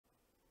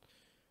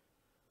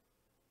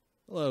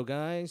Hello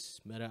guys,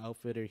 Meta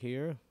Outfitter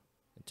here.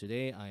 And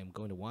today I am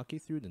going to walk you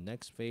through the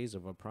next phase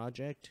of our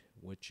project,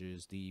 which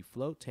is the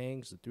float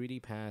tanks, the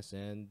 3D pass,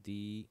 and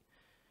the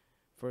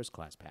first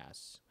class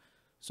pass.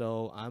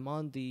 So I'm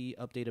on the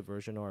updated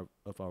version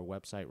of our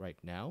website right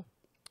now.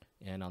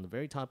 And on the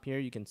very top here,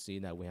 you can see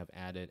that we have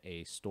added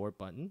a store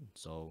button.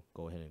 So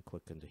go ahead and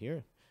click into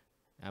here.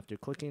 After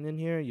clicking in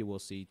here, you will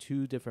see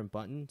two different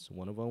buttons.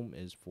 One of them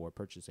is for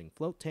purchasing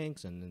float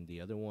tanks, and then the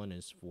other one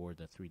is for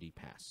the 3D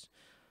pass.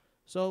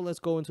 So let's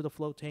go into the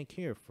float tank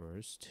here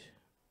first.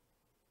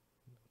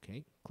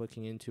 Okay,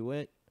 clicking into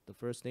it. The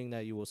first thing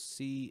that you will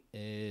see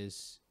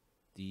is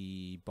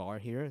the bar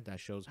here that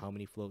shows how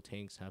many float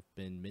tanks have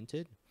been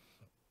minted.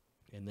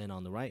 And then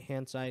on the right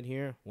hand side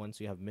here, once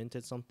you have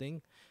minted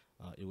something,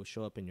 it will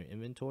show up in your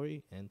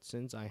inventory. And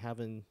since I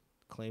haven't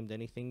claimed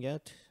anything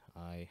yet,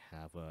 I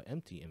have an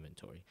empty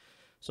inventory.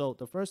 So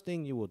the first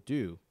thing you will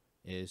do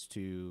is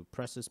to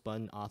press this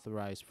button,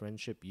 authorize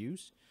friendship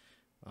use.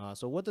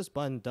 So what this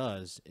button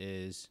does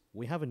is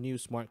we have a new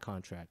smart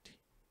contract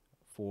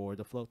for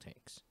the float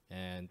tanks,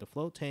 and the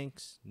float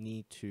tanks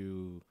need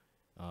to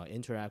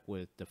interact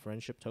with the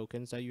friendship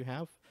tokens that you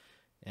have.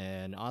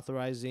 And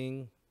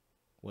authorizing,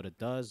 what it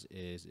does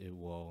is it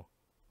will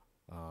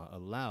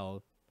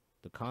allow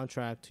the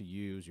contract to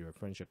use your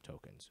friendship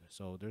tokens.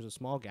 So there's a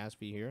small gas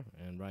fee here,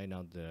 and right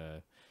now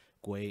the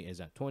GUI is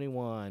at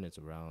 21. It's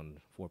around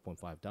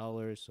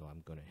 $4.5, so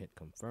I'm going to hit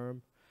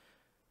confirm.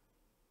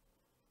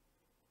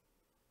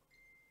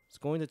 It's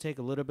going to take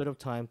a little bit of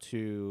time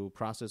to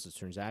process the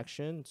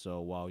transaction.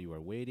 So while you are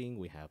waiting,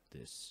 we have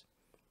this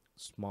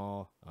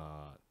small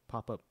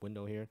pop-up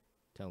window here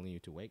telling you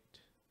to wait.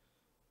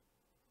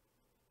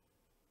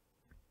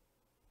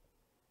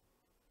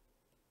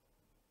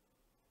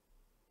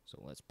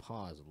 So let's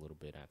pause a little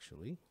bit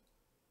actually.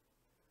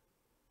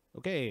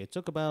 Okay, it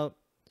took about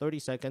 30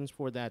 seconds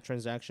for that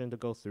transaction to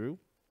go through.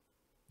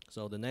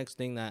 So the next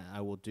thing that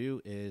I will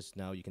do is,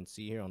 now you can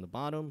see here on the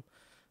bottom,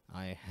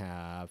 I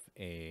have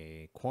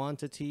a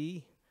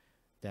quantity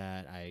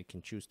that I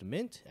can choose to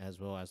mint as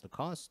well as the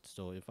cost.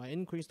 So if I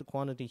increase the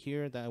quantity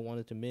here that I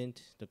wanted to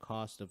mint, the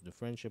cost of the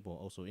friendship will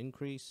also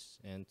increase.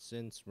 And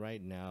since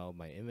right now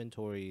my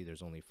inventory,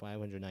 there's only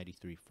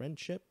 593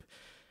 friendship,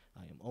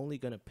 I am only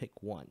going to pick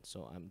one.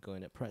 So I'm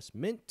going to press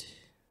mint.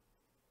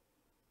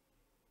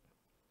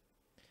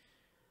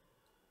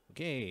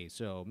 Okay,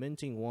 so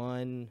minting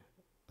one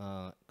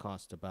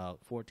cost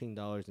about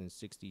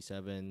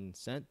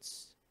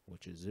 $14.67.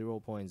 which is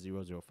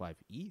 0.005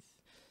 ETH.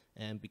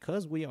 And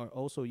because we are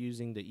also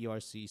using the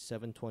ERC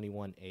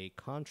 721A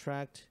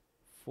contract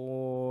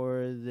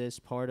for this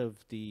part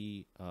of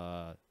the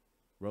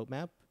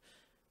roadmap,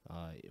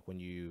 when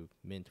you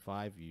mint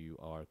 5, you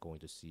are going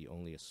to see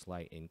only a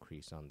slight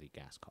increase on the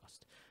gas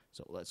cost.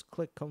 So let's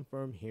click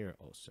confirm here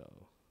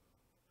also.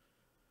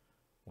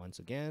 Once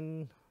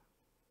again,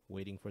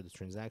 waiting for the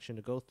transaction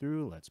to go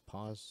through. Let's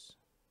pause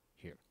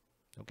here.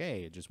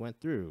 Okay, it just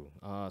went through.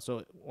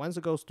 So once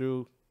it goes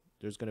through,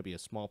 there's going to be a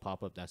small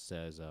pop-up that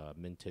says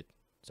minted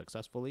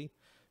successfully.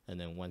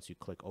 And then once you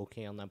click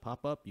OK on that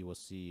pop-up, you will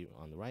see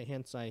on the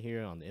right-hand side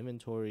here on the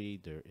inventory,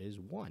 there is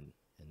 1.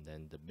 And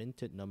then the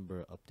minted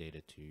number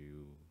updated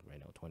to right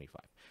now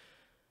 25.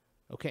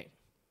 Okay,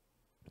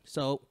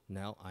 so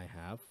now I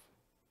have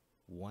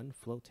 1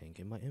 float tank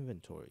in my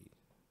inventory.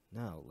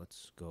 Now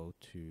let's go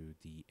to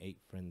the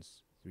 8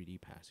 Friends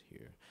 3D Pass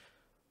here.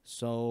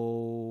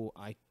 So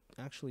I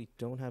actually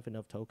don't have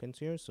enough tokens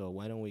here, so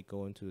why don't we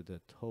go into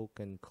the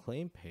token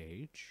claim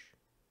page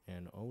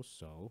and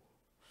also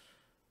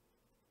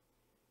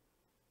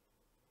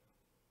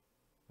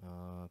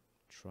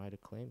try to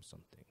claim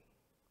something.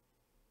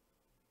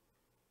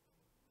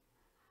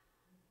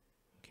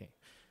 Okay,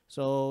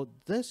 so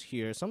this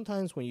here,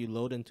 sometimes when you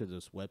load into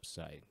this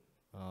website,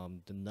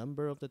 the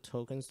number of the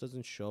tokens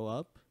doesn't show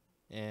up.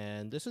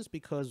 And this is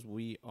because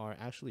we are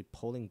actually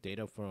pulling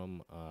data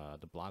from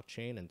the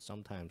blockchain, and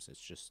sometimes it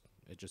just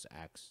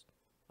acts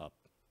up.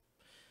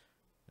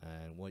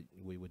 And what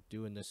we would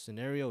do in this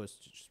scenario is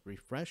to just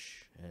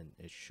refresh, and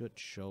it should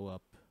show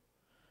up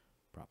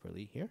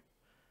properly here.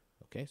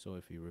 Okay, so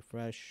if you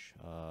refresh,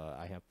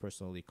 I have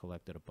personally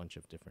collected a bunch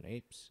of different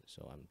apes,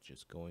 so I'm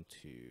just going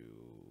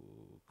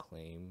to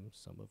claim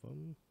some of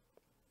them.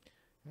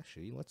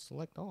 Actually, let's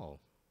select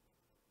all.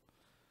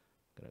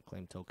 I'm gonna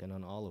claim token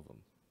on all of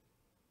them.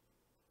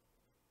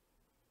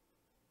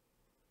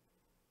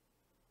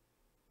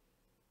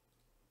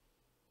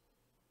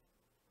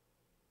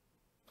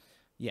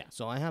 Yeah,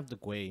 so I have the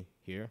GUI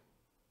here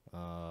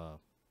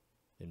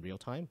in real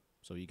time,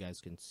 so you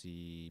guys can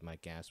see my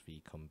gas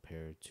fee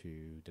compared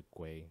to the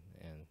GUI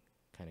and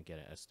kind of get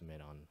an estimate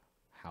on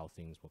how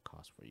things will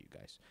cost for you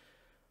guys.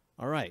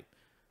 All right,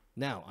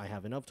 now I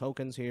have enough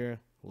tokens here.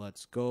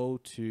 Let's go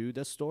to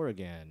the store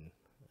again,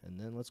 and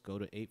then let's go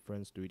to 8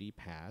 Friends 3D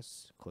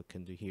Pass. Click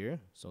into here.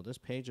 So this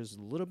page is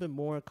a little bit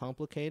more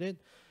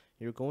complicated.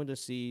 You're going to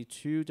see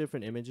 2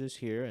 different images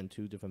here and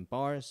 2 different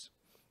bars.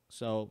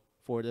 So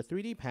for the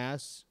 3D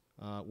pass,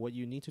 what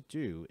you need to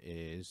do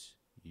is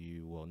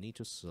you will need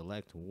to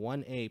select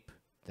one ape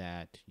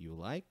that you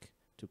like,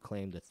 to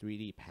claim the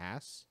 3D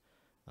pass.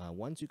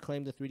 Once you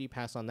claim the 3D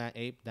pass on that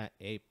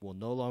ape will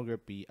no longer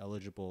be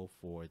eligible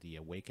for the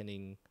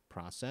awakening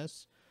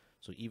process.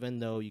 So even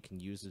though you can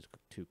use it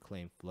to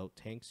claim float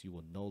tanks, you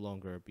will no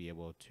longer be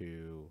able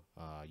to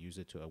use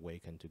it to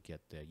awaken to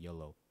get the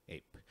yellow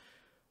ape.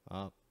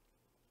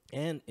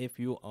 And if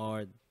you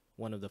are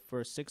one of the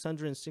first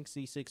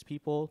 666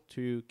 people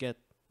to get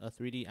a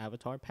 3D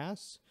avatar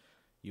pass,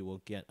 you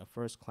will get a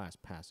first class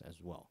pass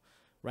as well.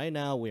 Right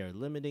now, we are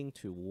limiting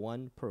to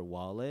 1 per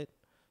wallet.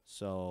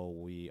 So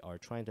we are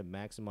trying to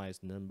maximize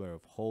the number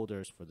of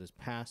holders for this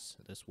pass.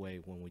 This way,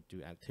 when we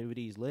do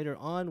activities later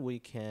on, we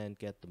can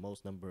get the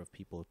most number of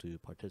people to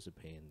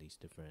participate in these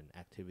different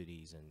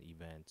activities and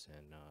events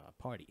and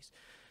parties.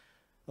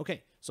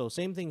 Okay, so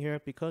same thing here.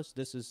 Because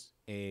this is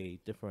a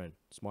different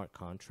smart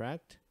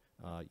contract,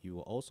 you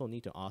will also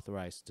need to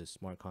authorize this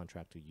smart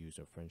contract to use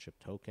a friendship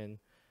token.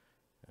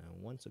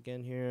 Once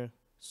again here,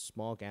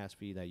 small gas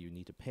fee that you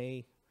need to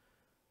pay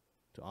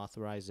to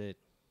authorize it.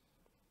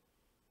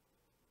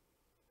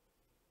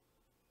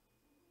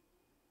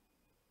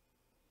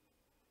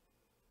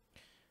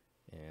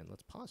 And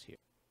let's pause here.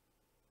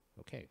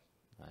 Okay,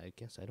 I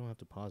guess I don't have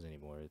to pause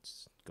anymore. It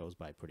goes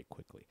by pretty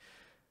quickly.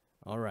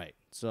 All right,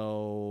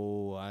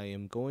 so I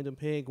am going to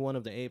pick one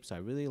of the apes I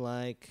really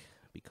like,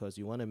 because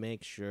you want to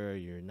make sure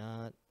you're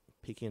not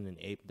picking an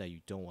ape that you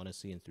don't want to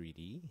see in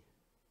 3D.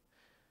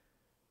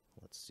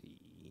 Let's see.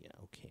 Yeah,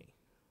 okay.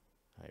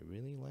 I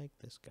really like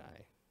this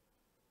guy.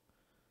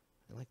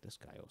 I like this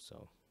guy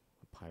also.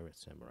 A pirate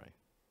samurai.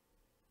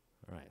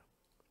 All right.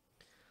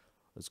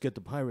 Let's get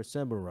the pirate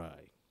samurai.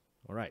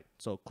 All right.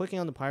 So clicking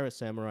on the pirate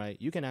samurai,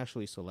 you can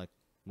actually select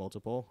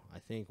multiple. I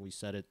think we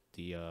set it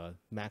the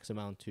max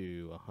amount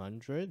to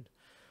 100.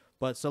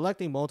 But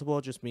selecting multiple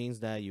just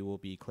means that you will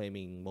be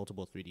claiming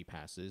multiple 3D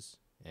passes.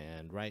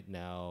 And right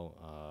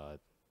now,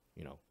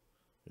 you know,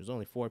 there's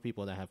only 4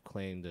 people that have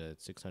claimed the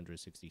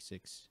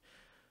 666.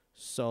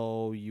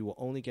 So you will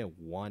only get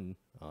 1,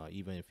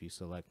 even if you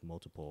select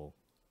multiple.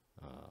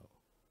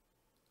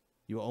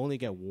 You will only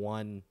get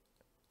 1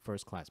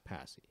 first class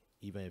pass,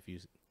 even if you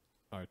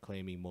are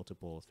claiming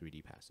multiple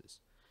 3D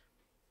passes.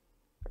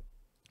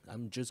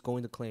 I'm just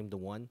going to claim the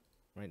 1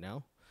 right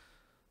now.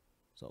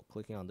 So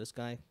clicking on this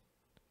guy,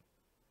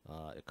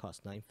 it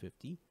costs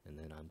 $9.50, and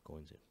then I'm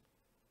going to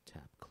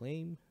tap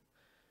claim.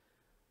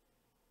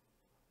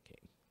 Okay,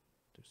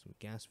 there's some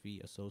gas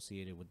fee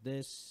associated with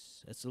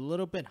this. It's a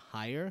little bit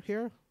higher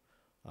here,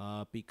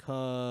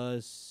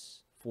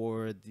 because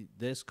for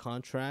this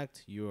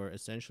contract, you're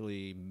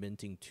essentially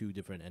minting 2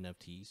 different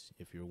NFTs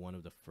if you're one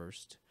of the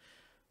first.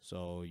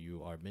 So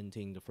you are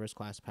minting the first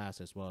class pass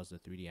as well as the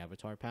 3D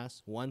avatar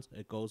pass. Once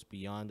it goes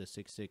beyond the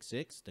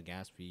 666, the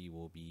gas fee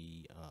will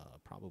be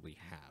probably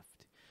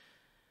halved.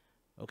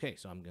 Okay,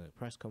 so I'm going to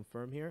press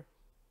confirm here.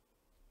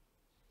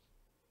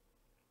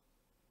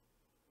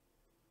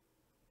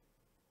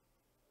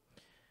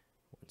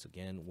 Once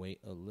again, wait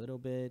a little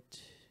bit.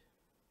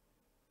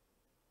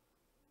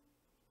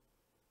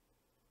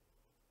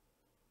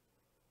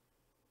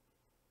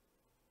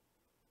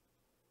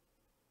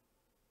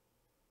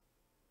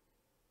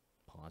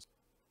 Pause.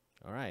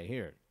 All right,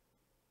 here.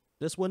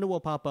 This window will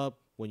pop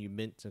up when you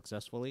mint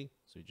successfully.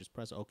 So you just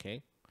press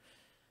OK.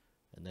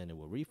 And then it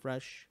will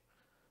refresh.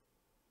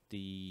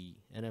 The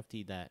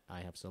NFT that I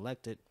have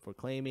selected for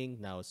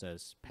claiming, now it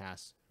says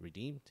pass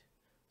redeemed.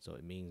 So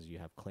it means you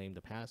have claimed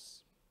the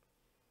pass.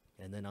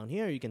 And then on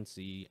here you can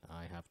see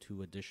I have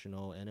 2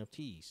 additional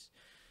NFTs.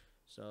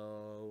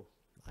 So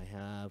I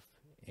have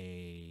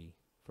a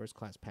first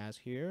class pass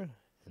here,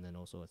 and then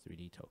also a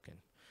 3D token.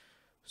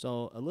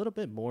 So a little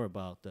bit more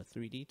about the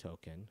 3D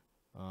token.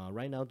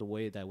 Right now the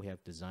way that we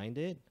have designed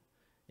it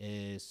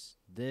is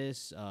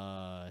this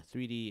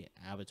 3D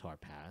avatar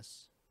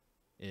pass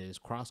is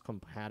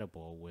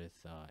cross-compatible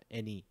with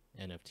any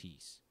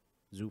NFTs,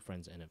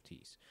 Zoofrenz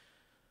NFTs.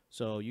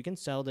 So you can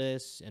sell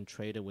this and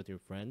trade it with your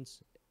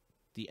friends.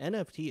 The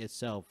NFT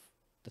itself,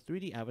 the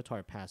 3D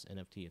avatar pass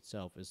NFT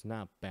itself, is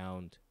not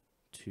bound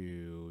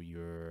to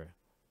your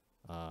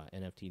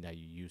NFT that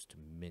you use to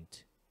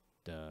mint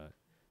the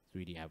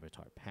 3D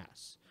avatar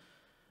pass.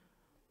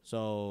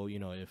 So, you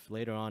know, if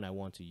later on I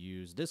want to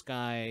use this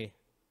guy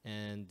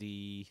and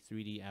the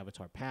 3D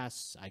avatar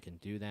pass, I can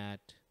do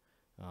that.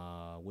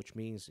 Which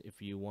means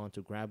if you want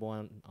to grab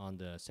one on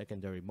the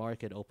secondary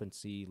market,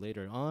 OpenSea,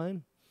 later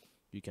on,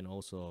 you can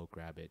also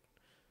grab it.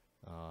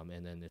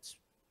 And then it's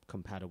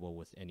compatible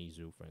with any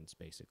Zoofrenz,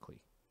 basically.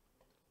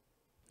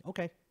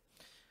 Okay,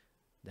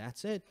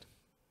 that's it.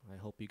 I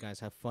hope you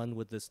guys have fun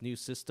with this new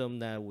system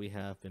that we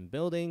have been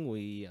building.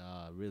 We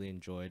really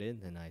enjoyed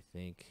it, and I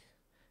think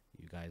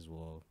you guys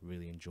will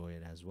really enjoy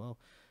it as well.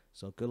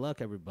 So good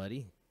luck,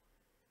 everybody.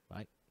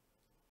 Bye.